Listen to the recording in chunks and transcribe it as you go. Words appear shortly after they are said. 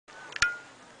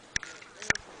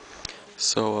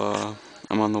So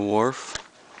I'm on the wharf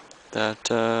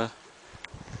that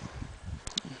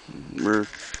we're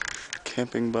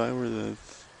camping by. We're the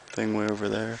thing way over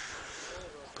there,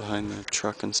 behind the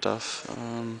truck and stuff.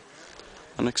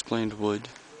 Unexplained wood.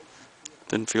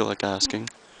 Didn't feel like asking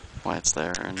why it's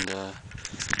there, and I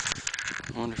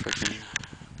wonder if I can.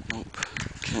 Nope,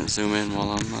 can't zoom in while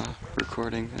I'm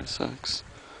recording. That sucks.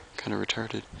 Kind of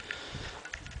retarded.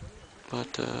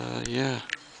 But yeah,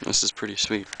 this is pretty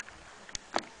sweet.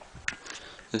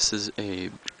 This is a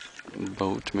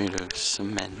boat made of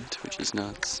cement, which is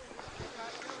nuts.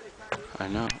 I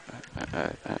know.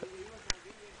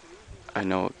 I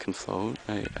know it can float.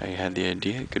 I had the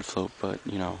idea it could float, but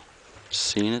you know,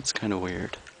 seeing it's kind of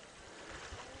weird.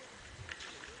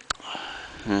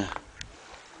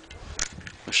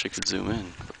 Wish I could zoom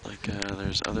in, but like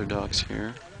there's other docks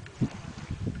here,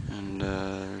 and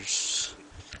there's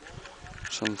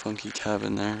some funky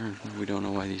cabin there, and we don't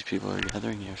know why these people are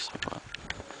gathering here. So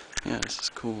yeah, this is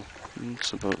cool.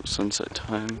 It's about sunset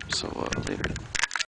time, so later.